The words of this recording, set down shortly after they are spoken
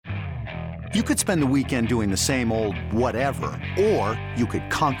You could spend the weekend doing the same old whatever, or you could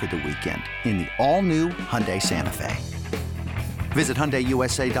conquer the weekend in the all-new Hyundai Santa Fe. Visit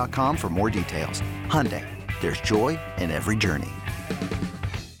HyundaiUSA.com for more details. Hyundai, there's joy in every journey.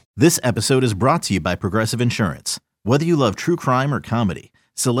 This episode is brought to you by Progressive Insurance. Whether you love true crime or comedy,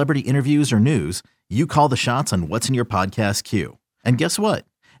 celebrity interviews or news, you call the shots on what's in your podcast queue. And guess what?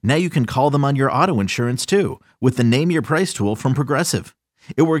 Now you can call them on your auto insurance too with the Name Your Price tool from Progressive.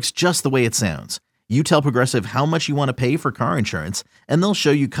 It works just the way it sounds. You tell Progressive how much you want to pay for car insurance, and they'll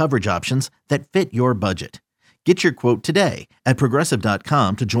show you coverage options that fit your budget. Get your quote today at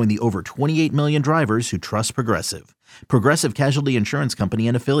Progressive.com to join the over 28 million drivers who trust Progressive. Progressive Casualty Insurance Company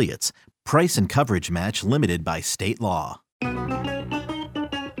and Affiliates. Price and coverage match limited by state law. Good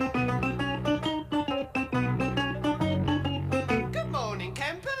morning,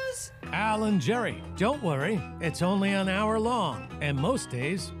 campers. Al and Jerry, don't worry. It's only an hour long, and most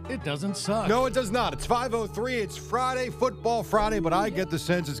days it doesn't suck. No, it does not. It's 5:03. It's Friday, Football Friday, but I get the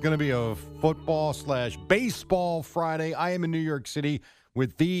sense it's going to be a football/baseball Friday. I am in New York City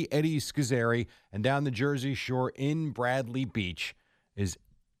with the Eddie Schizzeri, and down the Jersey Shore in Bradley Beach is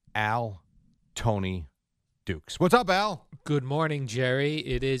Al Tony Dukes. What's up, Al? Good morning, Jerry.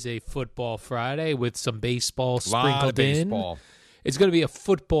 It is a Football Friday with some baseball Lot of sprinkled baseball. in. It's going to be a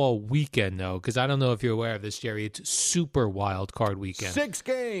football weekend, though, because I don't know if you're aware of this, Jerry. It's Super Wild Card Weekend. 6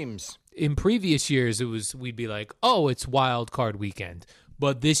 games. In previous years, we'd be like, oh, it's Wild Card Weekend.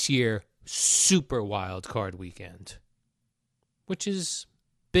 But this year, Super Wild Card Weekend, which is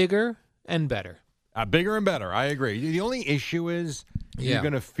bigger and better. Bigger and better. I agree. The only issue is you're Yeah.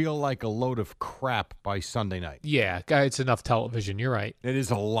 going to feel like a load of crap by Sunday night. Yeah, it's enough television. You're right. It is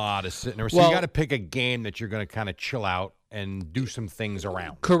a lot of sitting there. So Well- you got to pick a game that you're going to kind of chill out and do some things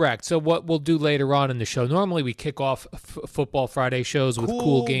around. Correct. So what we'll do later on in the show, normally we kick off Football Friday shows with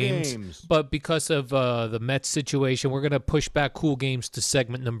cool games. But because of the Mets situation, we're going to push back cool games to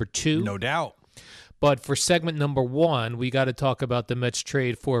segment number 2. No doubt. But for segment number 1, we got to talk about the Mets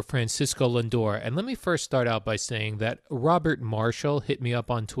trade for Francisco Lindor. And let me first start out by saying that Robert Marshall hit me up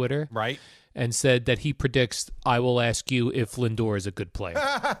on Twitter. Right. And said that he predicts I will ask you if Lindor is a good player.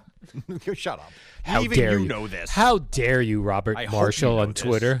 Shut up. How Even dare you know this. How dare you, Robert I hope Marshall you know on this.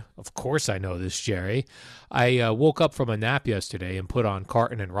 Twitter? Of course I know this, Jerry. I woke up from a nap yesterday and put on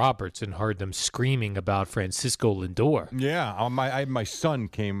Carton and Roberts and heard them screaming about Francisco Lindor. Yeah, my son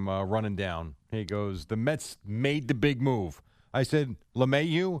came running down. He goes, the Mets made the big move. I said,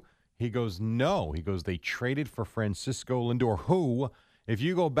 LeMahieu? He goes, no. He goes, they traded for Francisco Lindor, who, if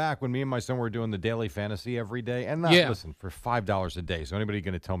you go back when me and my son were doing the daily fantasy every day, and listen, for $5 a day. So anybody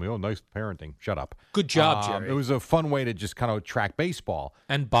going to tell me, oh, nice parenting, shut up. Good job, Jerry. It was a fun way to just kind of track baseball.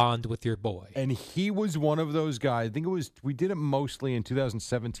 And bond with your boy. And he was one of those guys. I think we did it mostly in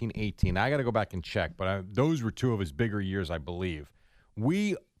 2017-18. I got to go back and check, but those were 2 of his bigger years, I believe.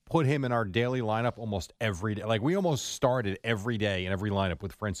 We put him in our daily lineup almost every day. Like, we almost started every day in every lineup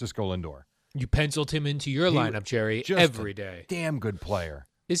with Francisco Lindor. You penciled him into your lineup, Jerry, Just every a day. Damn good player.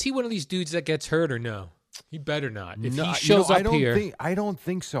 Is he one of these dudes that gets hurt or no? He better not. If No, he shows up here. I don't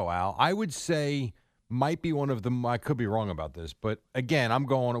think so, Al. I would say might be one of them. I could be wrong about this, but again,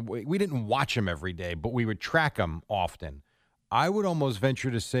 we didn't watch him every day, but we would track him often. I would almost venture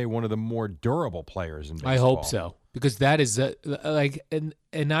to say one of the more durable players in baseball. I hope so, because that is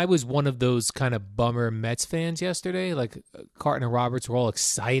and I was one of those kind of bummer Mets fans yesterday. Like Carton and Roberts were all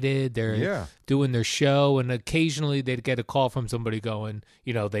excited. They're doing their show, and occasionally they'd get a call from somebody going,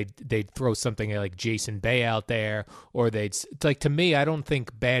 they'd throw something like Jason Bay out there, or it's like, to me, I don't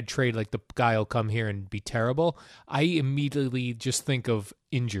think bad trade like the guy will come here and be terrible. I immediately just think of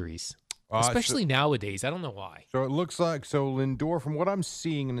injuries. Especially nowadays. I don't know why. So it looks like, Lindor, from what I'm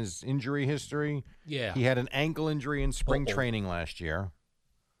seeing in his injury history, he had an ankle injury in spring training last year.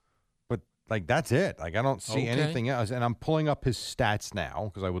 But, that's it. I don't see anything else. And I'm pulling up his stats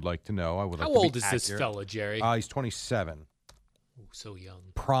now because I would like to know. How old is this fella, Jerry? He's 27. Ooh, so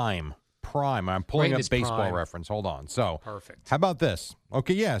young. Prime. I'm pulling up Baseball prime. Reference. Hold on. So, perfect. How about this?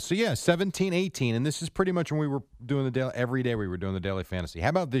 Okay, yeah. So, 17, 18, and this is pretty much when we were doing the daily, every day we were doing the daily fantasy. How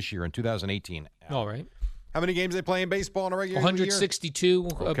about this year in 2018? All right. How many games they play in baseball in a regular 162. year?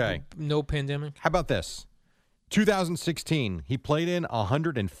 162. Okay. No pandemic. How about this? 2016, he played in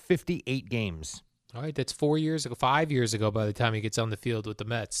 158 games. All right, that's 4 years ago, 5 years ago by the time he gets on the field with the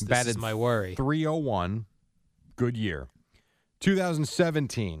Mets. This is my worry. 301. Good year.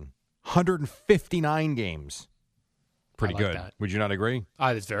 2017, 159 games. Pretty like good. that. Would you not agree?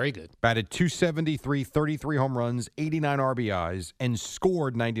 That's very good. Batted 273, 33 home runs, 89 RBIs, and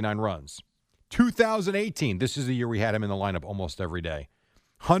scored 99 runs. 2018, this is the year we had him in the lineup almost every day.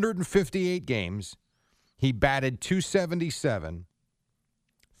 158 games. He batted .277,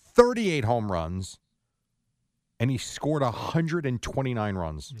 38 home runs, and he scored 129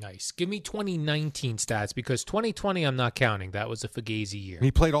 runs. Nice. Give me 2019 stats because 2020 I'm not counting. That was a Fugazi year.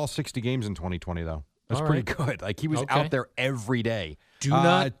 He played all 60 games in 2020, though. That's pretty good. Like, he was out there every day.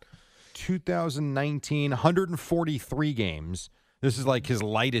 2019, 143 games. This is like his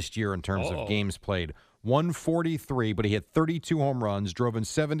lightest year in terms of games played. 143, but he had 32 home runs, drove in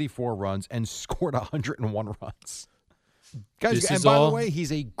 74 runs, and scored 101 runs. Guys, and by the way,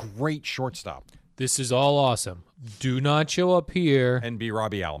 he's a great shortstop. This is all awesome. Do not show up here and be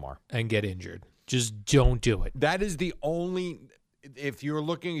Robbie Alomar and get injured. Just don't do it. That is the only. If you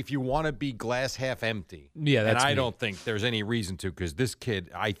want to be glass half empty. Yeah, that's and I don't think there's any reason to, because this kid,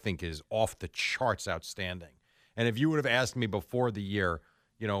 I think, is off the charts outstanding. And if you would have asked me before the year,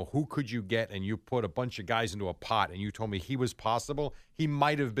 who could you get, and you put a bunch of guys into a pot and you told me he was possible, he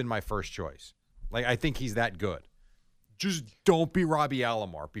might have been my first choice. Like, I think he's that good. Just don't be Robbie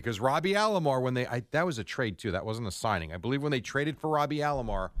Alomar, because Robbie Alomar, that was a trade too. That wasn't a signing. I believe when they traded for Robbie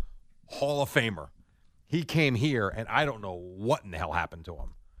Alomar, Hall of Famer, he came here, and I don't know what in the hell happened to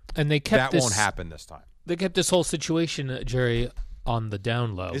him. And they kept that won't happen this time. They kept this whole situation, Jerry, on the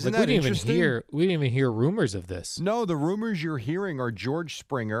down low. Isn't that interesting? We didn't even hear rumors of this. No, the rumors you're hearing are George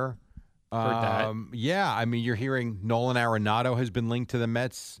Springer. Heard that. Yeah, I mean, you're hearing Nolan Arenado has been linked to the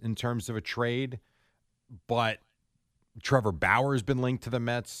Mets in terms of a trade, but Trevor Bauer has been linked to the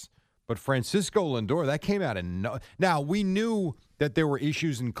Mets. But Francisco Lindor, that came out Now, we knew that there were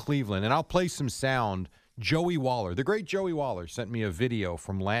issues in Cleveland, and I'll play some sound. Joey Waller, the great Joey Waller, sent me a video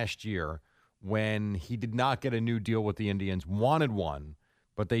from last year when he did not get a new deal with the Indians, wanted one,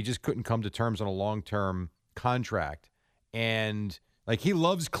 but they just couldn't come to terms on a long-term contract. And, he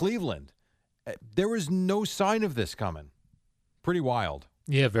loves Cleveland. There was no sign of this coming. Pretty wild.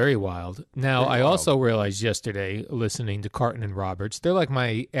 Yeah, very wild. Now, I also realized yesterday, listening to Carton and Roberts, they're like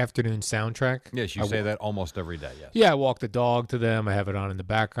my afternoon soundtrack. Yes, you say that almost every day, yes. Yeah, I walk the dog to them. I have it on in the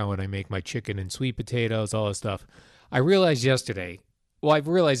background when I make my chicken and sweet potatoes, all that stuff. I realized yesterday, I've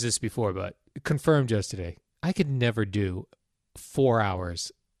realized this before, but confirmed yesterday, I could never do 4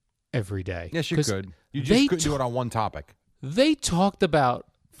 hours every day. Yes, you could. You just couldn't do it on one topic. They talked about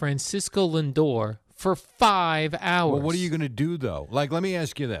Francisco Lindor for 5 hours. Well, what are you going to do, though? Let me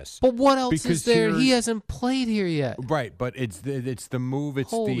ask you this. But what else is there? He hasn't played here yet. Right, but it's the move. It's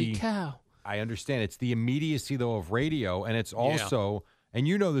Holy cow. I understand. It's the immediacy, though, of radio, and it's also, and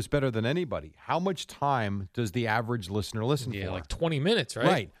you know this better than anybody, how much time does the average listener listen for? Yeah, like 20 minutes, right?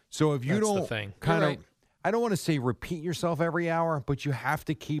 Right. So if you That's don't the thing. kind of, I don't want to say repeat yourself every hour, but you have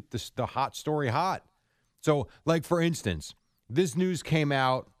to keep the hot story hot. So, for instance, this news came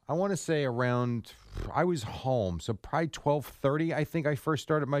out, I want to say around, I was home, so probably 12:30, I think I first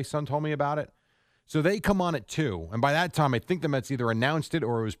started. My son told me about it. So they come on at 2, and by that time, I think the Mets either announced it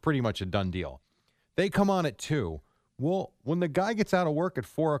or it was pretty much a done deal. They come on at 2. Well, when the guy gets out of work at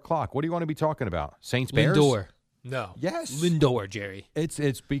 4 o'clock, what do you want to be talking about? Saints Bears? Lindor. No. Yes. Lindor, Jerry.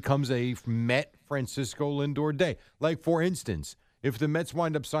 It's becomes a Met Francisco Lindor day. For instance, if the Mets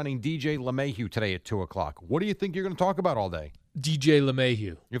wind up signing DJ LeMahieu today at 2 o'clock, what do you think you're going to talk about all day? DJ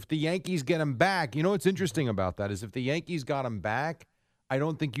LeMahieu. If the Yankees get him back, you know what's interesting about that is if the Yankees got him back, I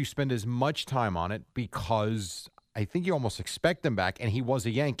don't think you spend as much time on it because I think you almost expect him back, and he was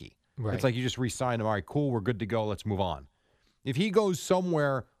a Yankee. Right. It's like you just re-signed him. All right, cool, we're good to go. Let's move on. If he goes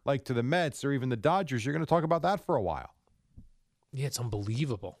somewhere like to the Mets or even the Dodgers, you're going to talk about that for a while. Yeah, it's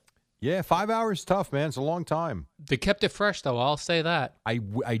unbelievable. Yeah, 5 hours tough, man. It's a long time. They kept it fresh, though. I'll say that.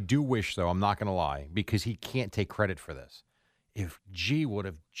 I do wish, though, I'm not going to lie, because he can't take credit for this. If G would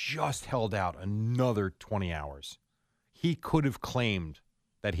have just held out another 20 hours, he could have claimed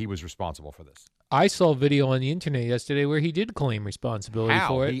that he was responsible for this. I saw a video on the internet yesterday where he did claim responsibility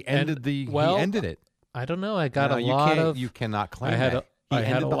for it. He ended he ended it. I don't know. I got you cannot claim that. I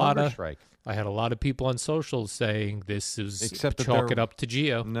had a lot of people on social saying this is Except chalk it up to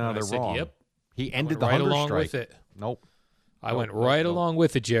Gio. No, they're wrong. Yep. He ended the right hunger along strike. With it. Nope. I went right along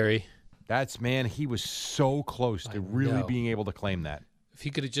with it, Jerry. He was so close to really being able to claim that. If he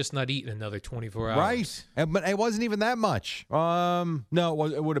could have just not eaten another 24 hours. Right. But it wasn't even that much. No,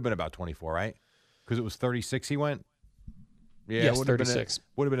 it would have been about 24, right? Because it was 36 he went? Yeah, yes, it 36.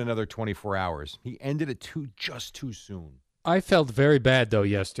 Would have been another 24 hours. He ended it just too soon. I felt very bad, though,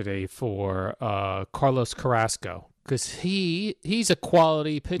 yesterday for Carlos Carrasco because he's a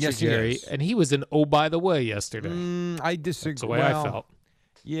quality pitcher, Jerry, and he was an by the way yesterday. I disagree. That's the way I felt.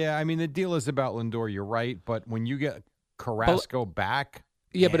 Yeah, I mean, the deal is about Lindor, you're right, but when you get Carrasco back,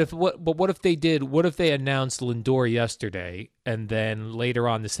 Yeah, but what if they did? What if they announced Lindor yesterday, and then later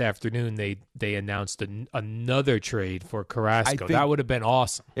on this afternoon they announced another trade for Carrasco? That would have been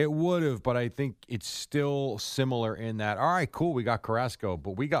awesome. It would have, but I think it's still similar in that. All right, cool, we got Carrasco,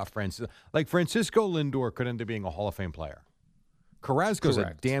 but we got Francisco Lindor could end up being a Hall of Fame player. Carrasco's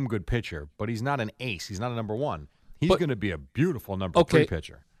a damn good pitcher, but he's not an ace. He's not a number one. He's going to be a beautiful number 3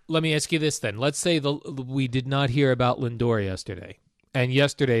 pitcher. Let me ask you this then. Let's say we did not hear about Lindor yesterday. And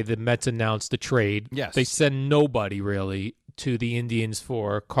yesterday, the Mets announced the trade. Yes. They sent nobody, really, to the Indians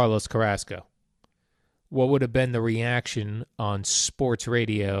for Carlos Carrasco. What would have been the reaction on Sports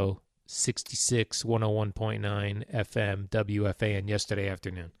Radio 66 101.9 FM WFAN yesterday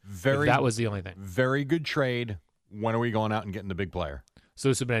afternoon? That was the only thing. Very good trade. When are we going out and getting the big player? So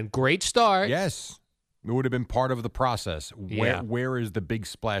this would have been a great start. Yes. It would have been part of the process. Where is the big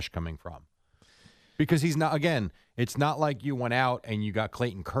splash coming from? Because he's not, again, it's not like you went out and you got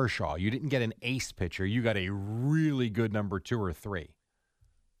Clayton Kershaw. You didn't get an ace pitcher. You got a really good number 2 or 3.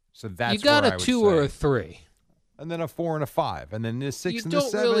 So that's you got where a 2 or a 3. And then a 4 and a 5. And then a 6 and a 7.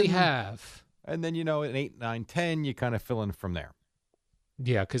 You don't really have. And then, an 8, 9, 10, you kind of fill in from there.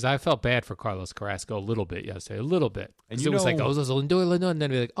 Yeah, because I felt bad for Carlos Carrasco a little bit yesterday, a little bit. And it was like, Lindor, and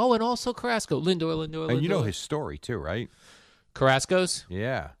then be like, and also Carrasco, Lindor. And you know his story too, right? Carrasco's?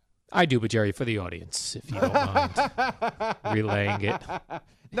 Yeah. I do, but Jerry, for the audience, if you don't mind relaying it.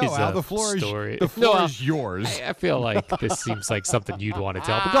 No, Al, the floor is yours. I feel like this seems like something you'd want to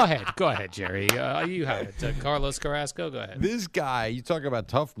tell. But go ahead, Jerry. You have it. Carlos Carrasco, go ahead. This guy, you talk about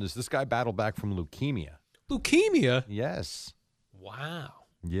toughness. This guy battled back from leukemia. Leukemia? Yes. Wow.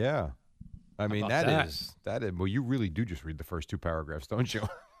 Yeah. I mean, that is. Well, you really do just read the first 2 paragraphs, don't you?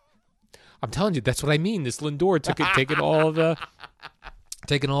 I'm telling you, that's what I mean. This Lindor taking all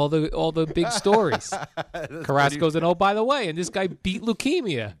the big stories. Carrasco's and by the way, and this guy beat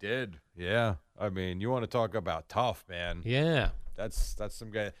leukemia. He did. Yeah. I mean, you want to talk about tough, man. Yeah. That's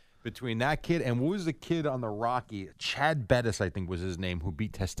some guy. Between that kid and what was the kid on the Rocky? Chad Bettis, I think was his name, who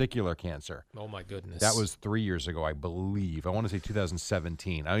beat testicular cancer. Oh, my goodness. That was 3 years ago, I believe. I want to say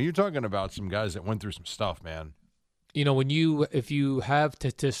 2017. I mean, you're talking about some guys that went through some stuff, man. If you have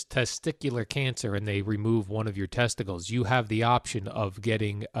testicular cancer and they remove one of your testicles, you have the option of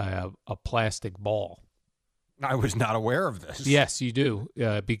getting a plastic ball. I was not aware of this. Yes, you do.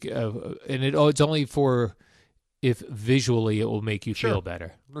 And it's only for if visually it will make you feel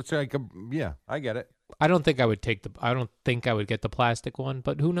better. It's like I get it. I don't think I would get the plastic one,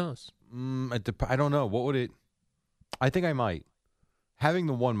 but who knows? I don't know. What would it? I think I might. Having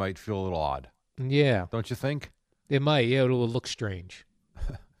the one might feel a little odd. Yeah. Don't you think? It might. Yeah, it will look strange.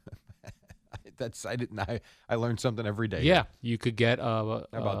 I learned something every day. Yeah, you could get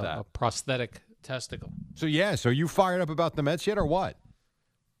a prosthetic testicle. So you fired up about the Mets yet, or what?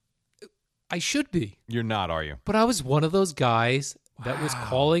 I should be. You're not, are you? But I was one of those guys that was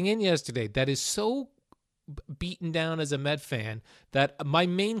calling in yesterday that is so beaten down as a Met fan that my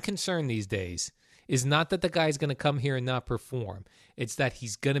main concern these days is not that the guy's going to come here and not perform. It's that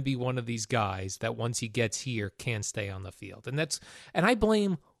he's going to be one of these guys that once he gets here can't stay on the field. And I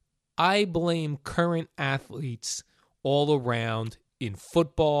blame current athletes all around in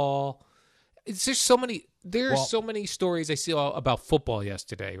football. There's so many stories I see about football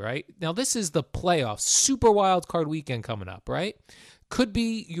yesterday, right? Now this is the playoffs, super wild card weekend coming up, right? Could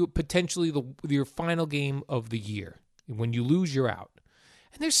be potentially your final game of the year. When you lose, you're out.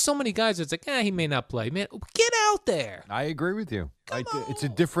 And there's so many guys that's like, he may not play. Man, get out there. I agree with you. It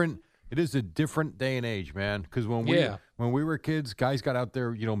is a different day and age, man. Because when we were kids, guys got out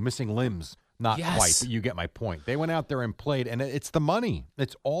there, missing limbs. Not quite, but you get my point. They went out there and played, and it's the money.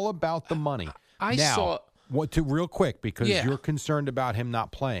 It's all about the money. Real quick, because you're concerned about him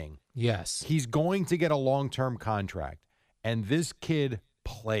not playing. Yes. He's going to get a long-term contract, and this kid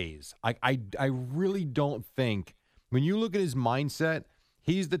plays. I really don't think, when you look at his mindset,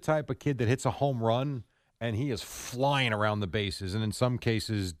 he's the type of kid that hits a home run, and he is flying around the bases, and in some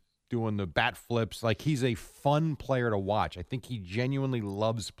cases doing the bat flips. Like, he's a fun player to watch. I think he genuinely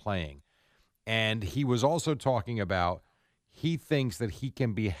loves playing. And he was also talking about he thinks that he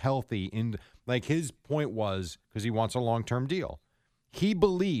can be healthy like his point was, because he wants a long-term deal. He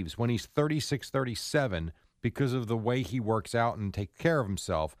believes when he's 36, 37, because of the way he works out and takes care of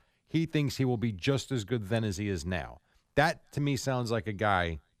himself, he thinks he will be just as good then as he is now. That, to me, sounds like a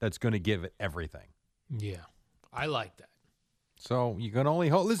guy that's going to give it everything. Yeah, I like that. So you can only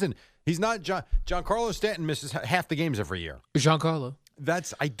hope. Listen, he's not Giancarlo Stanton misses half the games every year. Giancarlo.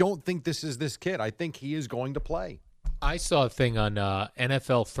 I don't think this is this kid. I think he is going to play. I saw a thing on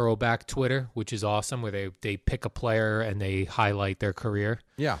NFL Throwback Twitter, which is awesome, where they pick a player and they highlight their career.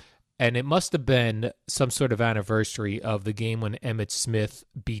 Yeah. And it must have been some sort of anniversary of the game when Emmitt Smith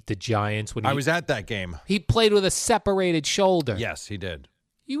beat the Giants. When I was at that game. He played with a separated shoulder. Yes, he did.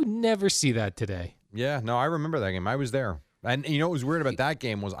 You would never see that today. Yeah, no, I remember that game. I was there. And you know what was weird about that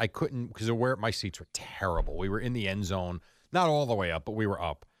game was I couldn't, because of where my seats were terrible. We were in the end zone, not all the way up, but we were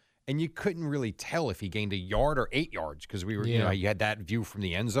up. And you couldn't really tell if he gained a yard or 8 yards because we were, you had that view from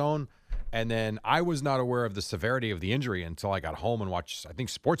the end zone. And then I was not aware of the severity of the injury until I got home and watched, I think,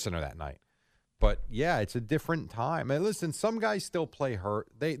 SportsCenter that night. But yeah, it's a different time. And listen, some guys still play hurt.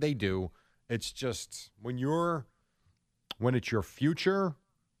 They do. It's just when it's your future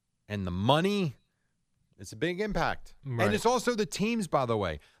and the money, it's a big impact. Right. And it's also the teams, by the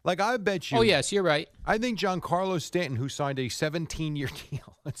way. Like, I bet you. Oh, yes, you're right. I think Giancarlo Stanton, who signed a 17-year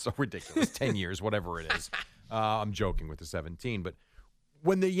deal. It's so ridiculous. 10 years, whatever it is. I'm joking with the 17. But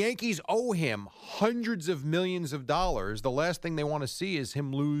when the Yankees owe him hundreds of millions of dollars, the last thing they want to see is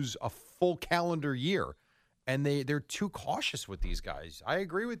him lose a full calendar year. And they're too cautious with these guys. I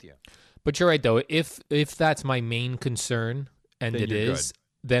agree with you. But you're right, though. If that's my main concern, and then it is,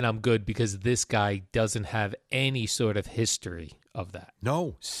 then I'm good because this guy doesn't have any sort of history of that.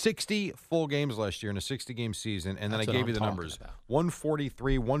 No, 60 full games last year in a 60-game season, and then I gave you the numbers.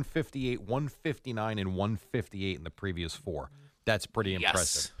 143, 158, 159, and 158 in the previous 4. That's pretty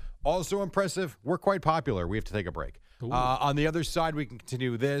impressive. Also impressive, we're quite popular. We have to take a break. On the other side, we can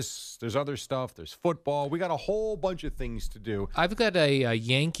continue this. There's other stuff. There's football. We got a whole bunch of things to do. I've got a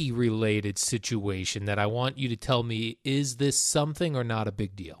Yankee-related situation that I want you to tell me, is this something or not a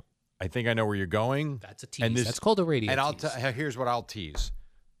big deal? I think I know where you're going. That's a tease. That's called a radio tease. Here's what I'll tease.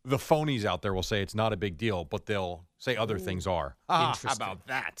 The phonies out there will say it's not a big deal, but they'll say other things are. How about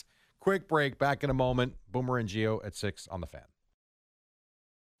that? Quick break. Back in a moment. Boomer and Gio at 6 on The Fan.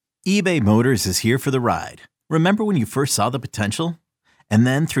 eBay Motors is here for the ride. Remember when you first saw the potential? And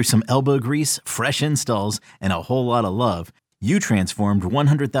then through some elbow grease, fresh installs, and a whole lot of love, you transformed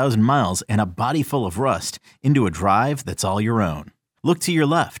 100,000 miles and a body full of rust into a drive that's all your own. Look to your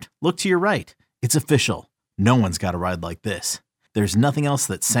left. Look to your right. It's official. No one's got a ride like this. There's nothing else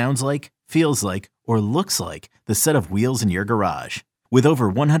that sounds like, feels like, or looks like the set of wheels in your garage. With over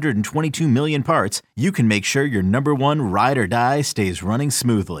 122 million parts, you can make sure your number one ride or die stays running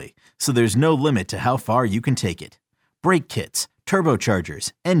smoothly. So there's no limit to how far you can take it. Brake kits,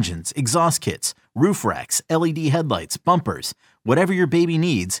 turbochargers, engines, exhaust kits, roof racks, LED headlights, bumpers, whatever your baby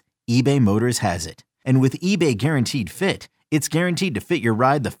needs, eBay Motors has it. And with eBay Guaranteed Fit, it's guaranteed to fit your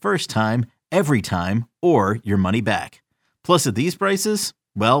ride the first time, every time, or your money back. Plus at these prices,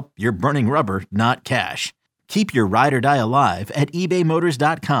 well, you're burning rubber, not cash. Keep your ride or die alive at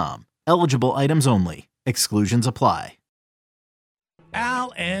ebaymotors.com. Eligible items only. Exclusions apply.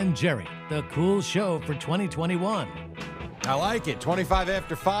 Al and Jerry, the cool show for 2021. I like it. 25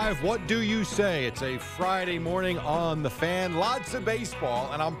 after 5. What do you say? It's a Friday morning on The Fan. Lots of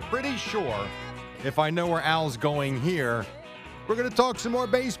baseball, and I'm pretty sure if I know where Al's going here, we're going to talk some more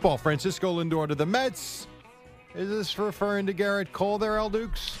baseball. Francisco Lindor to the Mets. Is this referring to Garrett Cole there, Al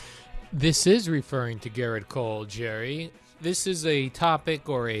Dukes? This is referring to Garrett Cole, Jerry. This is a topic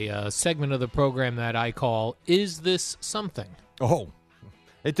or a segment of the program that I call, Is This Something? Oh,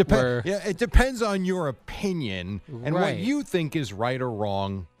 it depends. Yeah, it depends on your opinion and what you think is right or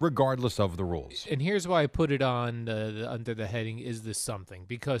wrong, regardless of the rules. And here's why I put it on under the heading, Is This Something?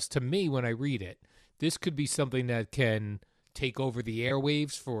 Because to me, when I read it, this could be something that can take over the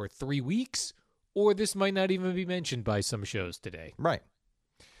airwaves for 3 weeks, or this might not even be mentioned by some shows today. Right.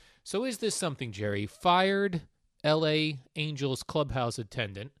 So is this something, Jerry? Fired L.A. Angels clubhouse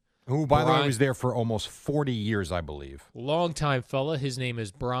attendant. Who, by the way, was there for almost 40 years, I believe. Long-time fella. His name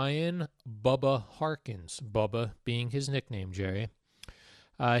is Brian Bubba Harkins. Bubba being his nickname, Jerry.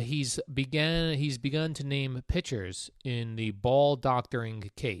 He's begun to name pitchers in the ball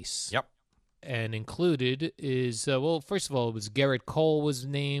doctoring case. Yep. And included is, first of all, it was Garrett Cole was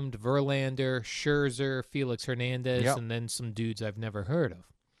named, Verlander, Scherzer, Felix Hernandez, and then some dudes I've never heard of.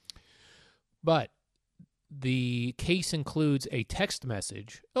 But the case includes a text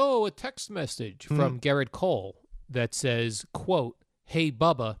message. Oh, a text message from Garrett Cole that says, quote, "Hey,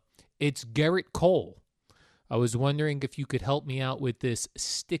 Bubba, it's Garrett Cole. I was wondering if you could help me out with this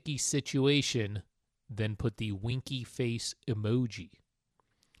sticky situation." Then put the winky face emoji.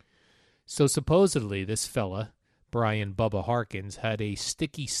 So supposedly this fella, Brian Bubba Harkins, had a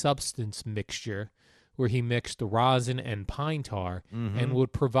sticky substance mixture where he mixed rosin and pine tar and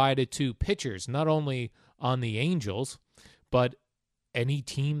would provide it to pitchers, not only on the Angels, but any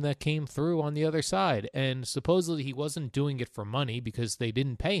team that came through on the other side. And supposedly he wasn't doing it for money because they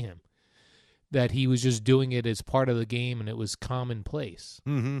didn't pay him. That he was just doing it as part of the game and it was commonplace.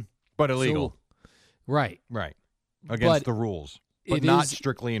 Mm-hmm. But illegal. So, right. Right. Against the rules. But not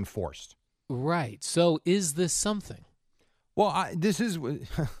strictly enforced. Right. So is this something? Well,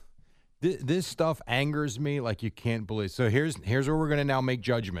 this stuff angers me like you can't believe. So here's where we're going to now make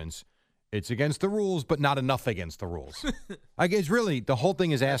judgments. It's against the rules, but not enough against the rules. I guess really the whole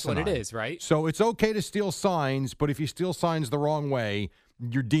thing is asinine. That's what it is, right? So it's okay to steal signs, but if you steal signs the wrong way,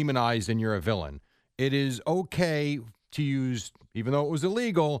 you're demonized and you're a villain. It is okay to use, even though it was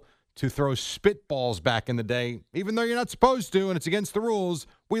illegal, to throw spitballs back in the day, even though you're not supposed to and it's against the rules.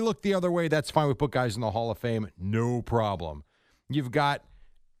 We look the other way. That's fine. We put guys in the Hall of Fame. No problem. You've got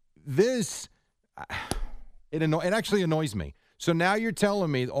this. It actually annoys me. So now you're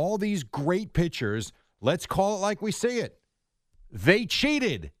telling me all these great pitchers, let's call it like we see it. They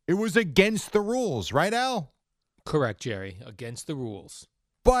cheated. It was against the rules, right, Al? Correct, Jerry. Against the rules.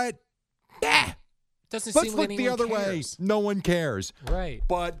 But, doesn't let's seem look like the other cares. way. No one cares. Right.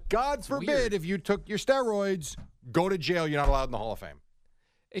 But God forbid if you took your steroids, go to jail. You're not allowed in the Hall of Fame.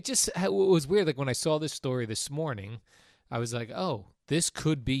 It was weird. Like when I saw this story this morning, I was like, oh, this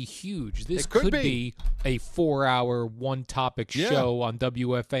could be huge. This could be a 4-hour, one-topic show on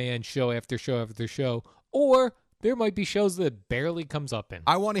WFAN, show after show after show. Or there might be shows that barely comes up in.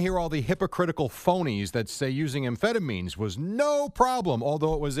 I want to hear all the hypocritical phonies that say using amphetamines was no problem,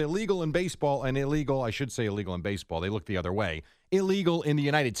 although it was illegal in baseball and illegal, I should say illegal in baseball. They look the other way. Illegal in the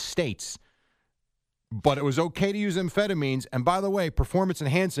United States. But it was okay to use amphetamines. And by the way, performance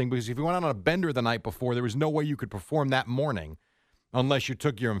enhancing, because if you went out on a bender the night before, there was no way you could perform that morning unless you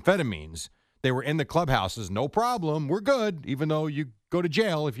took your amphetamines. They were in the clubhouses, no problem. We're good, even though you go to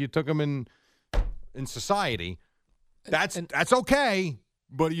jail if you took them in society. That's okay.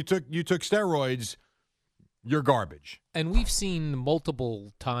 But you took steroids, you're garbage. And we've seen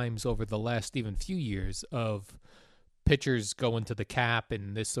multiple times over the last even few years of pitchers going to the cap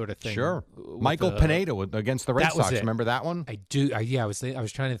and this sort of thing. Sure. Michael Pineda against the Red Sox. Remember that one? I do. I was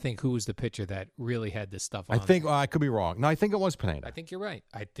trying to think who was the pitcher that really had this stuff on. I think I could be wrong. No, I think it was Pineda. I think you're right.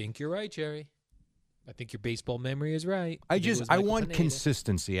 Jerry. I think your baseball memory is right. I want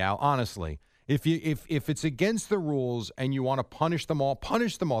consistency, Al, honestly. If it's against the rules and you want to punish them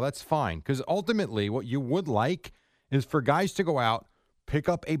all, that's fine. Because ultimately what you would like is for guys to go out, pick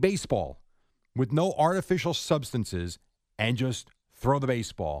up a baseball with no artificial substances and just throw the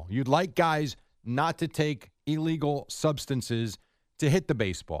baseball. You'd like guys not to take illegal substances to hit the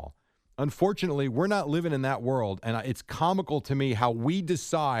baseball. Unfortunately, we're not living in that world, and it's comical to me how we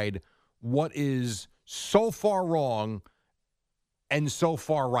decide what is so far wrong and so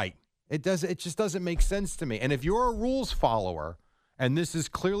far right. It just doesn't make sense to me. And if you're a rules follower and this is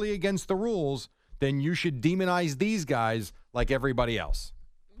clearly against the rules, then you should demonize these guys like everybody else.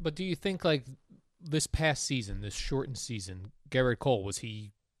 But do you think, like, this past season, this shortened season, Gerrit Cole, was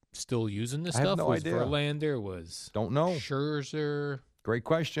he still using this stuff? I have no idea. Verlander, Don't know. Scherzer? Great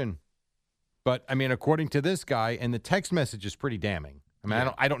question. But, I mean, according to this guy, and the text message is pretty damning. I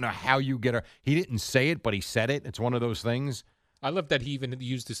mean, I don't know how you get he didn't say it, but he said it. It's one of those things. I love that he even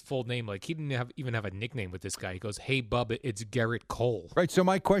used his full name. Like, he didn't even have a nickname with this guy. He goes, "Hey, Bubba, it's Gerrit Cole." Right, so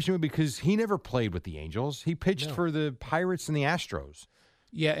my question would be, because he never played with the Angels. He pitched for the Pirates and the Astros.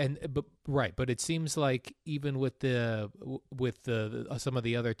 Yeah, but it seems like even with the some of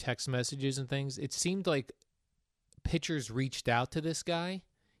the other text messages and things, it seemed like pitchers reached out to this guy,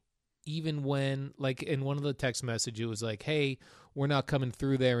 even when, like, in one of the text messages, it was like, "Hey, we're not coming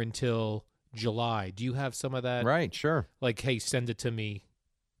through there until July. Do you have some of that?" Right, sure. Like, "Hey, send it to me."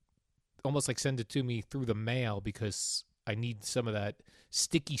 Almost like send it to me through the mail because I need some of that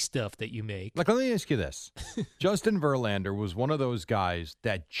sticky stuff that you make. Like, let me ask you this. Justin Verlander was one of those guys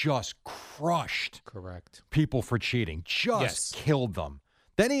that just crushed people for cheating. Just killed them.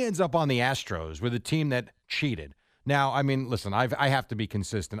 Then he ends up on the Astros with a team that cheated. Now, I mean, listen, I have to be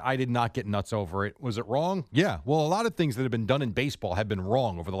consistent. I did not get nuts over it. Was it wrong? Yeah. Well, a lot of things that have been done in baseball have been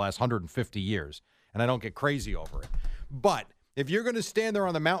wrong over the last 150 years, and I don't get crazy over it. But if you're going to stand there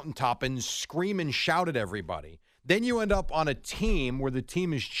on the mountaintop and scream and shout at everybody, then you end up on a team where the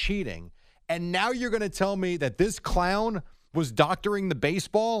team is cheating, and now you're going to tell me that this clown was doctoring the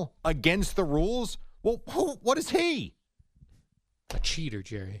baseball against the rules? Well, what is he? A cheater,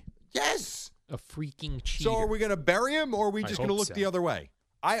 Jerry. Yes. A freaking cheater. So are we going to bury him, or are we just going to look the other way?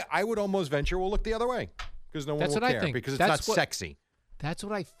 I would almost venture we'll look the other way because no one will care because it's not sexy. That's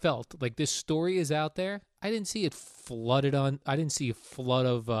what I felt. Like, this story is out there. I didn't see it flooded on. I didn't see a flood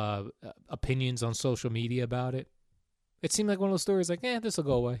of opinions on social media about it. It seemed like one of those stories like, this will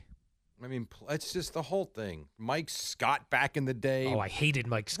go away. I mean, it's just the whole thing. Mike Scott back in the day. Oh, I hated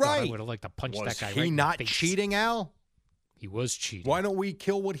Mike Scott. Right. I would have liked to punch that guy Was right he in the not face. cheating, Al? He was cheating. Why don't we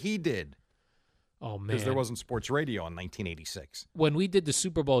kill what he did? Oh, man. Because there wasn't sports radio in 1986. When we did the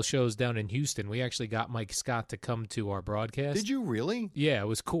Super Bowl shows down in Houston, we actually got Mike Scott to come to our broadcast. Did you really? Yeah, it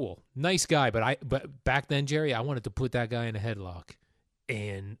was cool. Nice guy, but back then, Jerry, I wanted to put that guy in a headlock.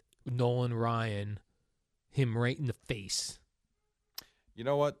 And Nolan Ryan, him right in the face. You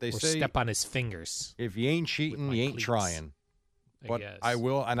know what? They or say step on his fingers. If you ain't cheating, you ain't cleats, trying. But guess. I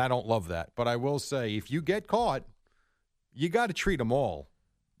will, and I don't love that, but I will say, if you get caught, you got to treat them all.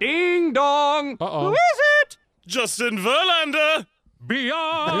 Ding dong! Uh-oh. Who is it? Justin Verlander!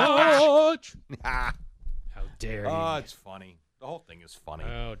 Biatch! How dare you? Oh, it's funny. The whole thing is funny.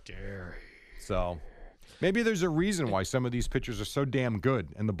 How dare you? So maybe there's a reason why some of these pitchers are so damn good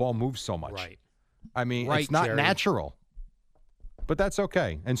and the ball moves so much. Right. I mean, Right, it's not Jerry. natural. But that's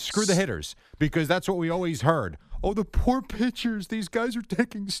okay. And screw the hitters, because that's what we always heard. Oh, the poor pitchers. These guys are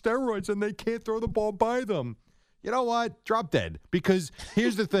taking steroids and they can't throw the ball by them. You know what? Drop dead. Because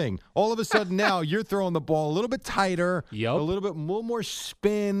here's the thing. All of a sudden now you're throwing the ball a little bit tighter, Yep. a little more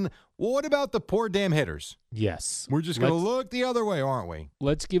spin. Well, what about the poor damn hitters? Yes. We're just going to look the other way, aren't we?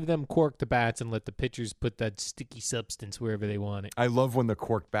 Let's give them cork the bats and let the pitchers put that sticky substance wherever they want it. I love when the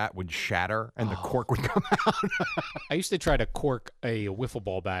cork bat would shatter and the cork would come out. I used to try to cork a wiffle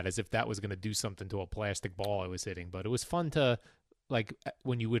ball bat as if that was going to do something to a plastic ball I was hitting, but it was fun to, like,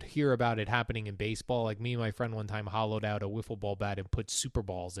 when you would hear about it happening in baseball. Like, me and my friend one time hollowed out a wiffle ball bat and put super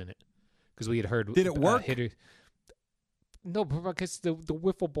balls in it because we had heard. Did it work? Hitters. No, because the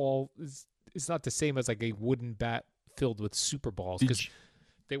wiffle ball is not the same as like a wooden bat filled with super balls. Because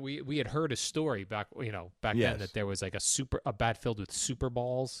we had heard a story back then that there was like a bat filled with super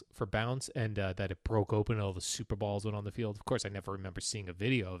balls for bounce, and that it broke open and all the super balls went on the field. Of course, I never remember seeing a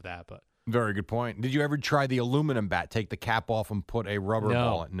video of that, but Very good point. Did you ever try the aluminum bat? Take the cap off and put a rubber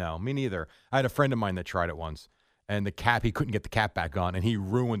ball in? No, me neither. I had a friend of mine that tried it once, and the cap, he couldn't get the cap back on, and he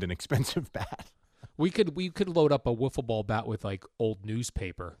ruined an expensive bat. We could load up a wiffle ball bat with like old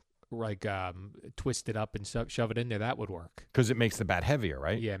newspaper, like twist it up and shove it in there. That would work. Because it makes the bat heavier,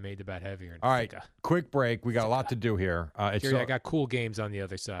 right? Yeah, it made the bat heavier. All right, quick break. We got a lot to do here. Jerry, I got cool games on the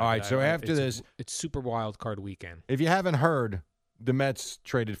other side. All right, so after this, it's Super Wild Card Weekend. If you haven't heard, the Mets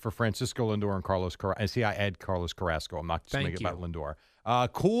traded for Francisco Lindor and Carlos Carrasco. See, I add Carlos Carrasco. I'm not just going to get about Lindor.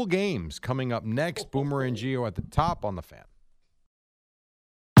 Cool games coming up next. Boomer and Gio at the top on the Fan.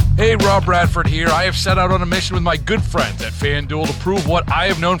 Hey, Rob Bradford here. I have set out on a mission with my good friends at FanDuel to prove what I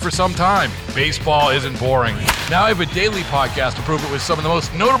have known for some time. Baseball isn't boring. Now I have a daily podcast to prove it with some of the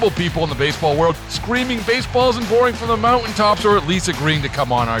most notable people in the baseball world, screaming baseball isn't boring from the mountaintops, or at least agreeing to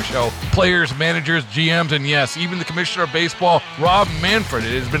come on our show. Players, managers, GMs, and yes, even the commissioner of baseball, Rob Manfred.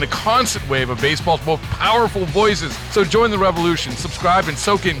 It has been a constant wave of baseball's most powerful voices. So join the revolution. Subscribe and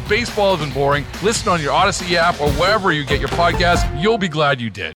soak in Baseball Isn't Boring. Listen on your Odyssey app or wherever you get your podcasts. You'll be glad you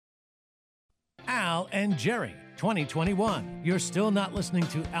did. Al and Jerry, 2021. You're still not listening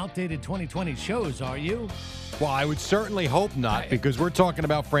to outdated 2020 shows, are you? Well, I would certainly hope not, because we're talking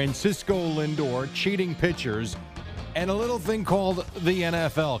about Francisco Lindor, cheating pitchers, and a little thing called the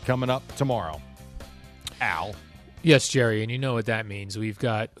NFL coming up tomorrow. Al. Yes, Jerry, and you know what that means. We've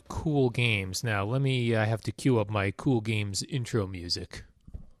got cool games. Now, I have to cue up my cool games intro music.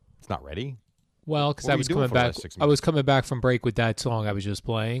 It's not ready? Well, because I was coming back from break with that song I was just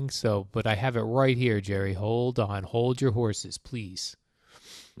playing. But I have it right here, Jerry. Hold on, hold your horses, please.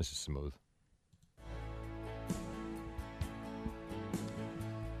 This is smooth.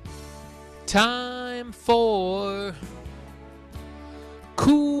 Time for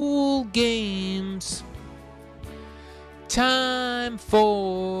cool games. Time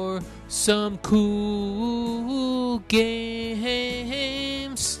for some cool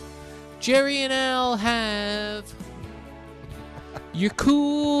games. Jerry and Al have your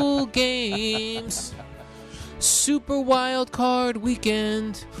cool games. Super Wild Card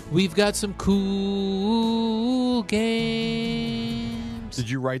Weekend. We've got some cool games. Did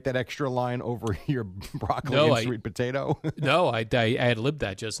you write that extra line over your broccoli and sweet potato? No, I ad-libbed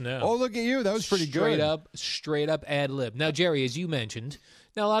that just now. Oh, look at you. That was pretty good. Straight up ad-lib. Now, Jerry, as you mentioned,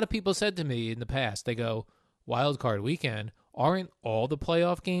 a lot of people said to me in the past, they go, Wild Card Weekend, aren't all the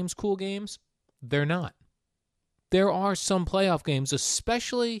playoff games cool games? They're not. There are some playoff games,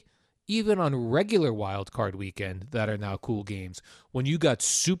 especially even on regular Wild Card Weekend, that are now cool games. When you got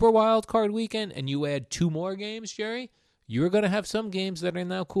Super Wild Card Weekend and you add 2 more games, Jerry, you're going to have some games that are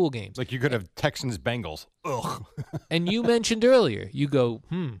now cool games. Like you could have Texans-Bengals. Ugh. And you mentioned earlier, you go,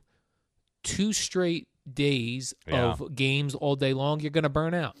 2 straight days of games all day long, you're going to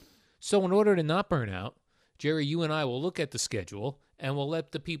burn out. So in order to not burn out, Jerry, you and I will look at the schedule and we'll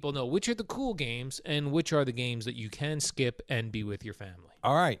let the people know which are the cool games and which are the games that you can skip and be with your family.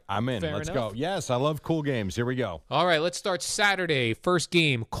 All right, I'm in. Fair Let's enough. go. Yes, I love cool games. Here we go. All right, let's start Saturday. First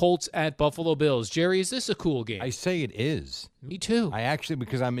game, Colts at Buffalo Bills. Jerry, is this a cool game? I say it is. Me too. I actually,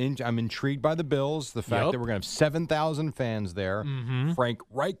 because I'm intrigued by the Bills, the fact that we're going to have 7,000 fans there. Mm-hmm. Frank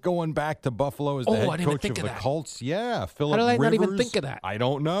Reich going back to Buffalo as the head coach of the Colts. Yeah, Philip How did I Rivers. not even think of that? I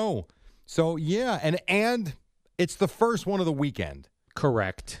don't know. So, yeah, and it's the first one of the weekend.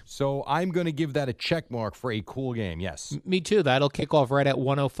 Correct. So I'm going to give that a check mark for a cool game, yes. Me too. That'll kick off right at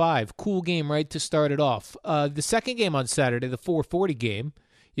 1:05. Cool game right to start it off. The second game on Saturday, the 4:40 game,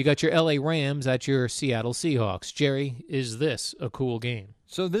 you got your LA Rams at your Seattle Seahawks. Jerry, is this a cool game?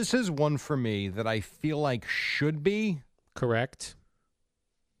 So this is one for me that I feel like should be. Correct.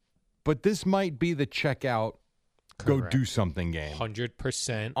 But this might be the check out, go do something game.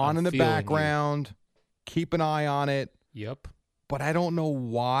 100%. On in the background, keep an eye on it. Yep. But I don't know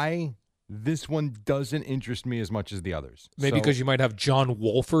why this one doesn't interest me as much as the others. Maybe because you might have John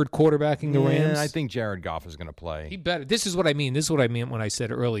Wolford quarterbacking the Rams. I think Jared Goff is going to play. He better. This is what I mean. This is what I meant when I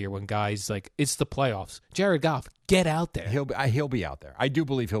said earlier when guys like, it's the playoffs. Jared Goff, get out there. He'll be out there. I do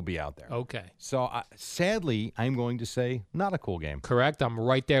believe he'll be out there. Okay. So sadly, I'm going to say not a cool game. Correct. I'm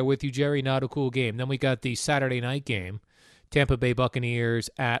right there with you, Jerry. Not a cool game. Then we got the Saturday night game, Tampa Bay Buccaneers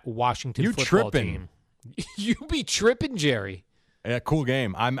at Washington football team. You be tripping, Jerry. Yeah, cool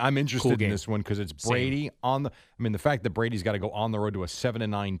game. I'm interested in this one because it's Brady on the. I mean, the fact that Brady's got to go on the road to a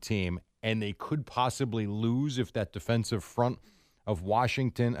 7-9 team, and they could possibly lose if that defensive front of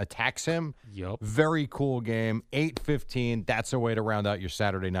Washington attacks him. Yep. Very cool game. 8:15. That's a way to round out your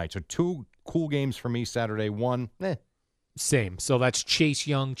Saturday night. So 2 cool games for me Saturday. 1, Same. So that's Chase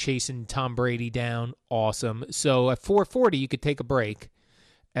Young chasing Tom Brady down. Awesome. So at 4:40, you could take a break,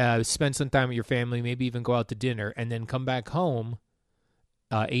 spend some time with your family, maybe even go out to dinner, and then come back home.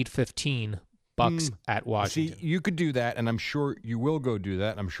 8:15 Bucks at Washington. See, you could do that, and I'm sure you will go do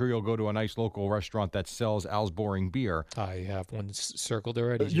that. I'm sure you'll go to a nice local restaurant that sells Al's Boring beer. I have one circled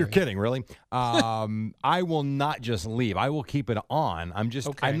already. You're kidding, really? I will not just leave. I will keep it on. I'm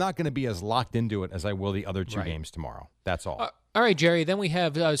not going to be as locked into it as I will the other 2 games tomorrow. That's all. All right, Jerry. Then we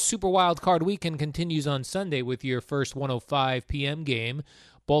have Super Wild Card Weekend continues on Sunday with your first 1:05 p.m. game,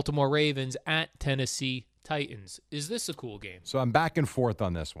 Baltimore Ravens at Tennessee Titans. Is this a cool game? So I'm back and forth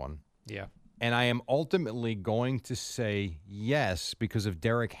on this one. Yeah. And I am ultimately going to say yes because of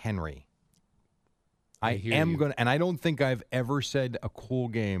Derrick Henry. I am going to, and I don't think I've ever said a cool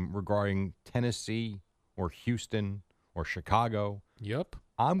game regarding Tennessee or Houston or Chicago. Yep.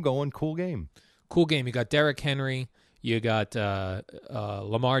 I'm going cool game. Cool game. You got Derrick Henry. You got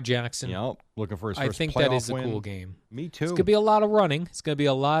Lamar Jackson. Yep, looking for his first I think playoff that is a win. cool game. Me too. It's going to be a lot of running. It's going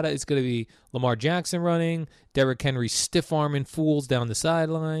to be Lamar Jackson running, Derrick Henry stiff-arming fools down the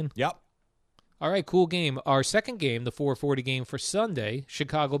sideline. Yep. All right, cool game. Our second game, the 4:40 game for Sunday,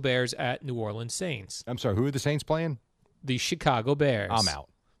 Chicago Bears at New Orleans Saints. I'm sorry, who are the Saints playing? The Chicago Bears. I'm out.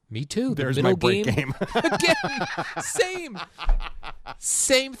 Me too. There's my break game. Again,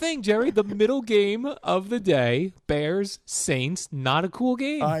 same thing, Jerry. The middle game of the day, Bears, Saints, not a cool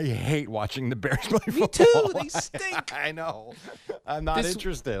game. I hate watching the Bears play football. Me too. They stink. I know. I'm not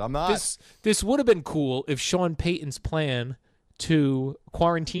interested. I'm not. This would have been cool if Sean Payton's plan to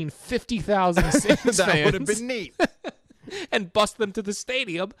quarantine 50,000 Saints that fans would have been neat. and bust them to the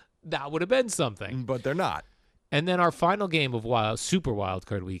stadium. That would have been something. But they're not. And then our final game of Super Wild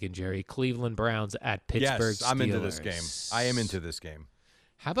Card Weekend, Jerry, Cleveland Browns at Pittsburgh Steelers. Yes, I'm into this game. I am into this game.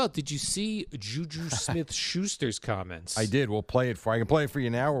 How about, did you see Juju Smith-Schuster's comments? I did. We'll play it for. I can play it for you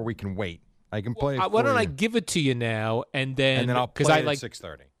now, or we can wait. I can play it for you. Why don't I give it to you now, and then I'll play it at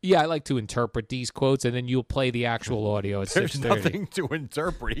 6:30. Yeah, I like to interpret these quotes, and then you'll play the actual audio at 6:30. There's nothing to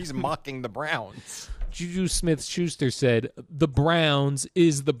interpret. He's mocking the Browns. Juju Smith-Schuster said, "The Browns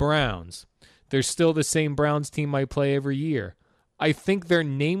is the Browns. They're still the same Browns team I play every year. I think they're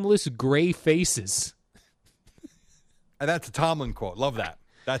nameless gray faces." And that's a Tomlin quote. Love that.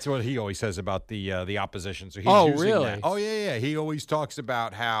 That's what he always says about the opposition. So he's using really? That. Oh, yeah. He always talks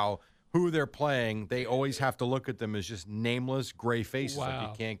about how who they're playing, they always have to look at them as just nameless gray faces. Wow. Like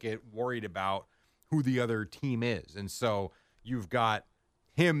you can't get worried about who the other team is. And so you've got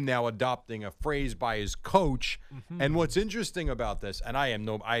him now adopting a phrase by his coach. Mm-hmm. And what's interesting about this, and I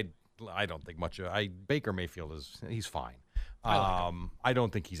don't think much of Baker Mayfield he's fine. I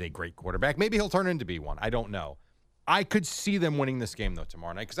don't think he's a great quarterback. Maybe he'll turn into be one. I don't know. I could see them winning this game though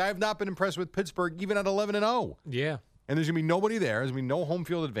tomorrow night because I have not been impressed with Pittsburgh even at 11-0. Yeah. and there's going to be nobody there. There's going to be no home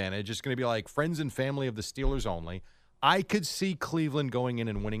field advantage. It's going to be like friends and family of the Steelers only. I could see Cleveland going in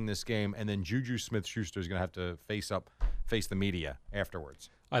and winning this game, and then Juju Smith-Schuster is going to have to face the media afterwards.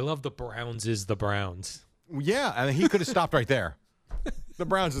 I love the Browns is the Browns. Yeah, I mean, he could have stopped right there. The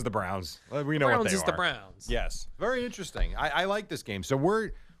Browns is the Browns. We know what they are. Browns is the Browns. Yes. Very interesting. I like this game. So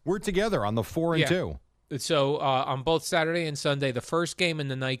we're together on the 4-2. So on both Saturday and Sunday, the first game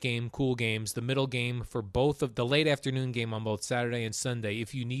and the night game, cool games. The middle game for both of the late afternoon game on both Saturday and Sunday.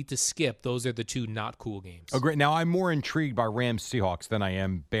 If you need to skip, those are the two not cool games. Oh, great. Now, I'm more intrigued by Rams Seahawks than I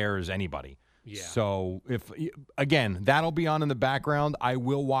am Bears anybody. Yeah. So, again, that'll be on in the background. I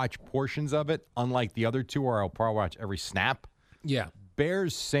will watch portions of it, unlike the other two where I'll probably watch every snap. Yeah.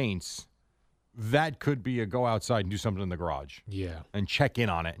 Bears Saints, that could be a go outside and do something in the garage. Yeah. And check in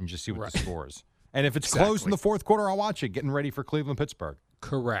on it and just see what the score is. And if it's close in the fourth quarter, I'll watch it, getting ready for Cleveland-Pittsburgh.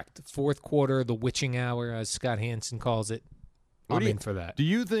 Correct. Fourth quarter, the witching hour, as Scott Hansen calls it. I'm in for that. Do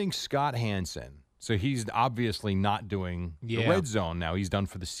you think Scott Hansen, so he's obviously not doing the red zone now, he's done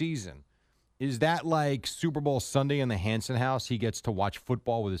for the season. Is that like Super Bowl Sunday in the Hansen house? He gets to watch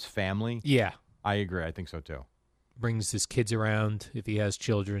football with his family? Yeah. I agree. I think so, too. Brings his kids around if he has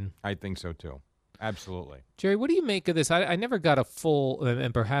children. I think so, too. Absolutely. Jerry, what do you make of this? I never got a full,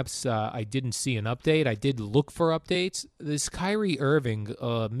 and perhaps I didn't see an update. I did look for updates. This Kyrie Irving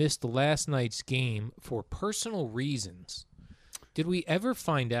missed last night's game for personal reasons. Did we ever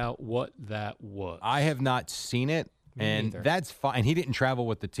find out what that was? I have not seen it. And that's fine. And he didn't travel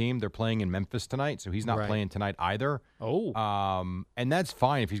with the team. They're playing in Memphis tonight, so he's not playing tonight either. Oh. And that's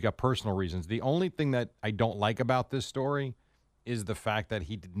fine if he's got personal reasons. The only thing that I don't like about this story is the fact that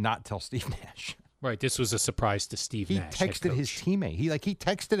he did not tell Steve Nash. Right. This was a surprise to Steve Nash. He texted his teammate. He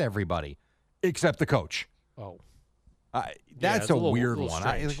texted everybody except the coach. Oh. That's a weird one.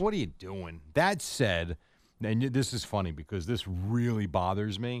 What are you doing? That said, and this is funny because this really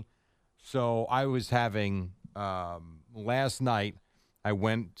bothers me. So I was having last night, I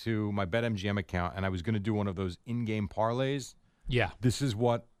went to my BetMGM account and I was going to do one of those in-game parlays. Yeah. This is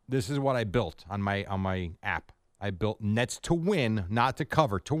what I built on my app. I built Nets to win, not to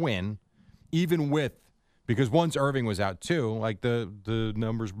cover, to win, even with, because once Irving was out too, like the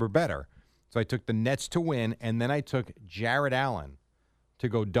numbers were better. So I took the Nets to win, and then I took Jared Allen to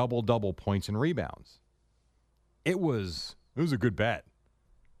go double points and rebounds. It was a good bet.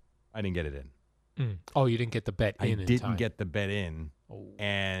 I didn't get it in. Oh, you didn't get the bet in I didn't get the bet in,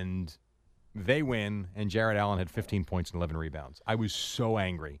 and they win, and Jared Allen had 15 points and 11 rebounds. I was so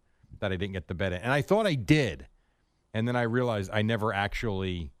angry that I didn't get the bet in, and I thought I did, and then I realized I never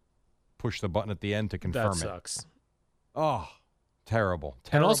actually pushed the button at the end to confirm it. That sucks. Oh, terrible.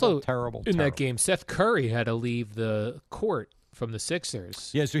 And also, terrible. In that game, Seth Curry had to leave the court from the Sixers.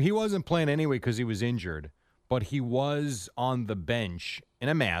 Yeah, so he wasn't playing anyway because he was injured, but he was on the bench in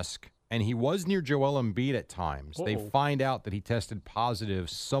a mask. And he was near Joel Embiid at times. Uh-oh. They find out that he tested positive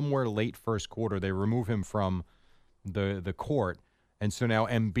somewhere late first quarter. They remove him from the court. And so now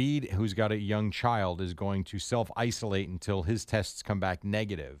Embiid, who's got a young child, is going to self-isolate until his tests come back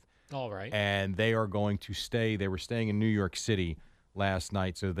negative. All right. And they are going to stay. They were staying in New York City last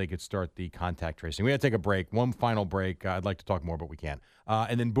night so they could start the contact tracing. We had to take a break. One final break. I'd like to talk more, but we can't.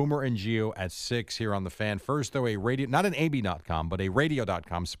 And then Boomer and Gio at 6 here on The Fan. First, though, not an AB.com, but a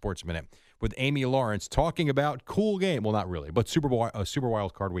radio.com Sports Minute with Amy Lawrence talking about cool game. Well, not really, but Super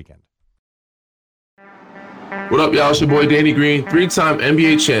Wild Card Weekend. What up, y'all? It's your boy Danny Green, 3-time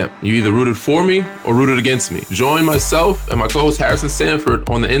NBA champ. You either rooted for me or rooted against me. Join myself and my co-host Harrison Sanford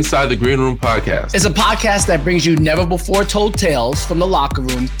on the Inside the Green Room podcast. It's a podcast that brings you never-before-told tales from the locker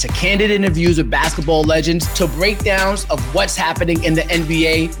room to candid interviews with basketball legends to breakdowns of what's happening in the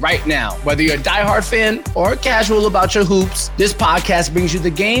NBA right now. Whether you're a diehard fan or casual about your hoops, this podcast brings you the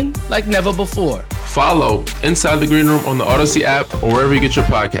game like never before. Follow Inside the Green Room on the Odyssey app or wherever you get your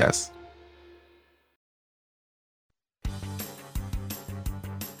podcasts.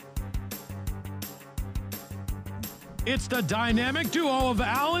 It's the dynamic duo of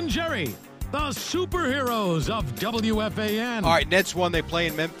Al and Jerry, the superheroes of WFAN. All right, Nets won. They play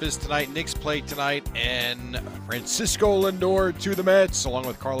in Memphis tonight. Knicks play tonight. And Francisco Lindor to the Mets, along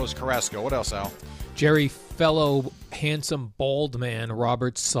with Carlos Carrasco. What else, Al? Jerry, fellow handsome bald man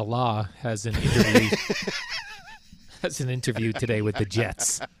Robert Salah has an interview. Has an interview today with the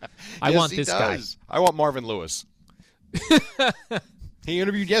Jets. I want this guy. I want Marvin Lewis. He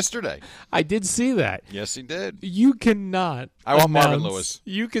interviewed yesterday. I did see that. Yes, he did. You cannot. I want Marvin Lewis.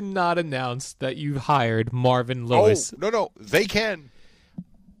 You cannot announce that you've hired Marvin Lewis. Oh, no. They can.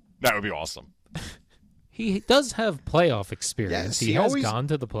 That would be awesome. He does have playoff experience. Yes, he has gone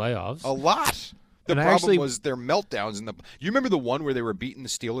to the playoffs. A lot. The problem was their meltdowns. You remember the one where they were beating the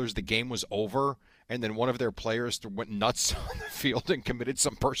Steelers, the game was over, and then one of their players went nuts on the field and committed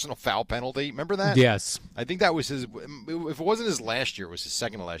some personal foul penalty? Remember that? Yes. I think that was his – if it wasn't his last year, it was his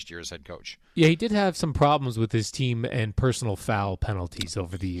second to last year as head coach. Yeah, he did have some problems with his team and personal foul penalties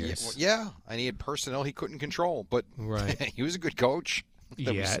over the years. Yeah, and he had personnel he couldn't control, but he was a good coach.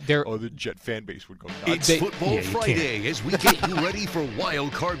 The Jet fan base would go nuts. It's Football Friday as we get you ready for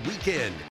Wild Card Weekend.